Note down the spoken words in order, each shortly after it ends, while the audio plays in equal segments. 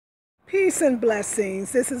Peace and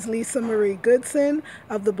blessings. This is Lisa Marie Goodson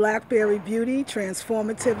of the Blackberry Beauty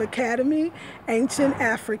Transformative Academy, Ancient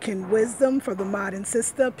African Wisdom for the Modern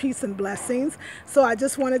Sister. Peace and blessings. So I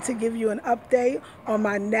just wanted to give you an update on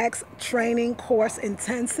my next training course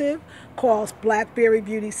intensive called Blackberry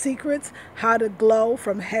Beauty Secrets, How to Glow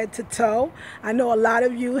from Head to Toe. I know a lot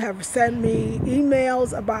of you have sent me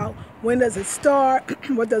emails about when does it start,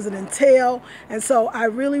 what does it entail, and so I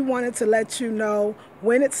really wanted to let you know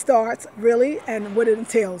when it starts, really, and what it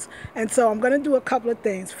entails. And so I'm going to do a couple of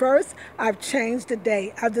things. First, I've changed the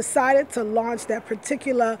date. I've decided to launch that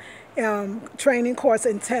particular training course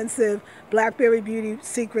intensive, Blackberry Beauty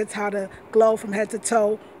Secrets, How to Glow from Head to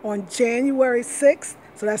Toe, on January 6th.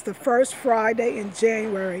 So that's the first Friday in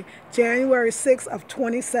January 6th of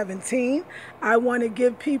 2017. I want to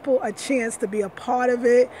give people a chance to be a part of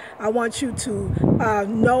it. I want you to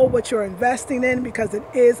know what you're investing in, because it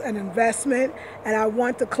is an investment, and I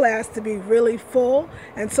want the class to be really full.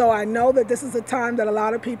 And so I know that this is a time that a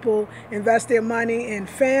lot of people invest their money in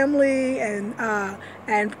family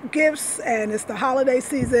and gifts, and it's the holiday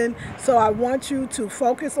season. So I want you to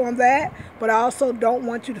focus on that, but I also don't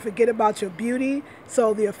want you to forget about your beauty.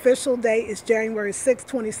 So the official date is January 6,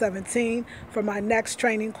 2017 for my next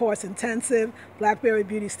training course intensive, Blackberry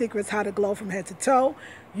Beauty Secrets, How to Glow from Head to Toe.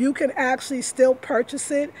 You can actually still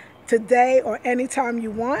purchase it today or anytime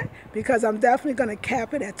you want, because I'm definitely going to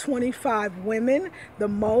cap it at 25 women, the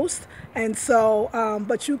most. And so,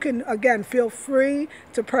 but you can, again, feel free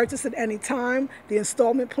to purchase it anytime. The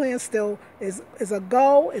installment plan still is a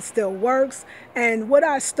go. It still works. And what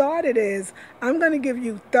I started is, I'm going to give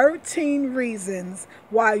you 13 reasons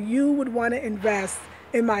why you would want to invest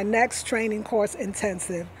in my next training course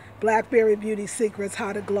intensive, Blackberry Beauty Secrets,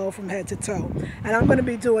 How to Glow from Head to Toe. And I'm going to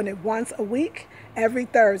be doing it once a week, every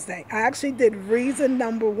Thursday. I actually did reason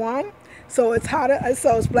number 1. So it's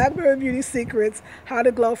Blackberry Beauty Secrets, How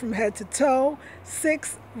to Glow from Head to Toe,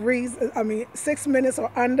 6 minutes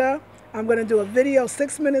or under. I'm going to do a video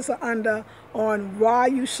 6 minutes or under on why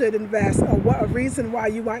you should invest, or a reason why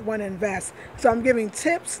you might want to invest. So I'm giving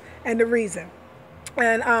tips and the reason.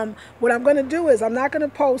 And what I'm going to do is, I'm not going to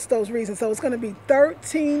post those reasons. So it's going to be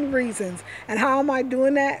 13 reasons. And how am I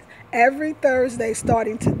doing that? Every Thursday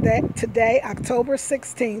starting today, October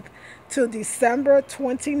 16th to December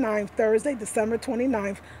 29th, Thursday, December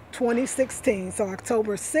 29th, 2016. So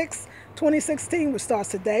October 6th, 2016, which starts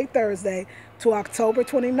today, Thursday, to October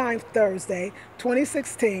 29th, Thursday,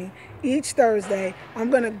 2016. Each Thursday, I'm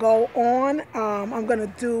going to go on. I'm going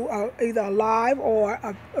to do either a live or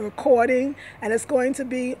a recording, and it's going to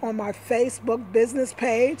be on my Facebook business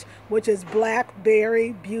page, which is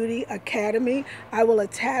Blackberry Beauty Academy. I will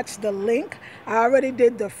attach the link. I already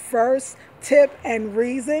did the first tip and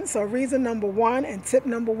reason. So reason number 1 and tip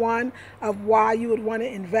number 1 of why you would want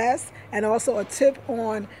to invest, and also a tip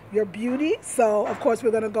on your beauty. So of course, we're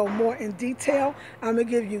going to go more in detail. I'm going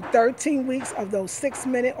to give you 13 weeks of those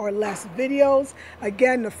 6-minute or less videos.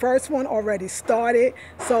 Again, the first one already started.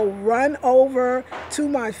 So run over to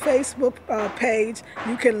my Facebook page.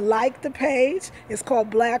 You can like the page. It's called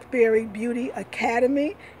Blackberry Beauty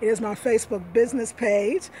Academy. It is my Facebook business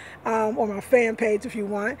page, or my fan page if you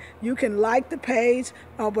want. You can like the page,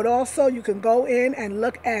 but also you can go in and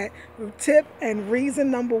look at tip and reason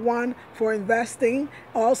number 1 for investing.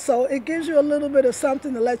 Also, it gives you a little bit of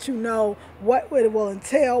something to let you know what it will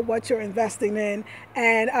entail, what you're investing in,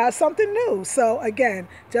 and something new. So again,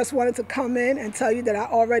 just wanted to come in and tell you that I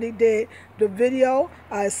already did the video.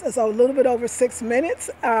 It's a little bit over 6 minutes,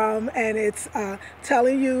 and it's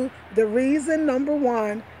telling you the reason number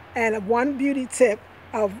 1 and one beauty tip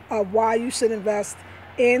of why you should invest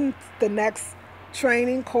in the next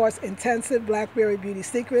training course intensive, Blackberry Beauty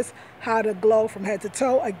Secrets, How to Glow from Head to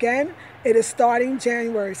Toe. Again, it is starting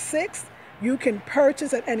January 6th. You can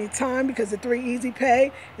purchase at any time, because the 3 easy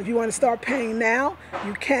pay. If you want to start paying now,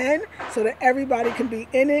 you can, so that everybody can be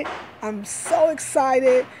in it. I'm so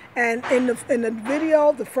excited. And in the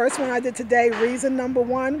video, the first one I did today, reason number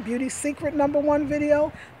 1, beauty secret number 1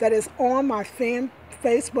 video, that is on my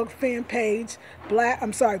Facebook fan page,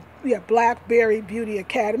 Blackberry Beauty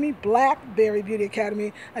Academy, Blackberry Beauty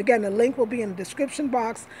Academy. Again, the link will be in the description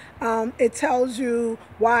box. It tells you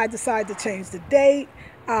why I decided to change the date,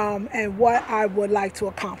 and what I would like to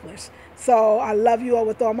accomplish. So I love you all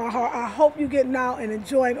with all my heart. I hope you're getting out and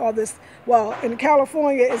enjoying all this. Well, in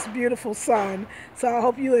California, it's beautiful sun. So I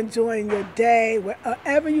hope you're enjoying your day,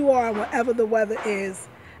 wherever you are and wherever the weather is.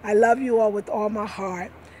 I love you all with all my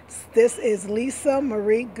heart. This is Lisa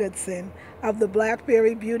Marie Goodson of the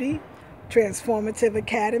Blackberry Beauty Transformative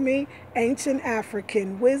Academy, Ancient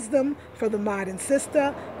African Wisdom for the Modern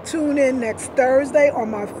Sister. Tune in next Thursday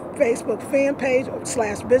on my Facebook fan page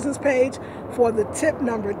 / business page for the tip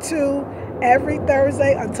number 2 every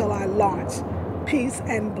Thursday until I launch. Peace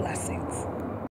and blessings.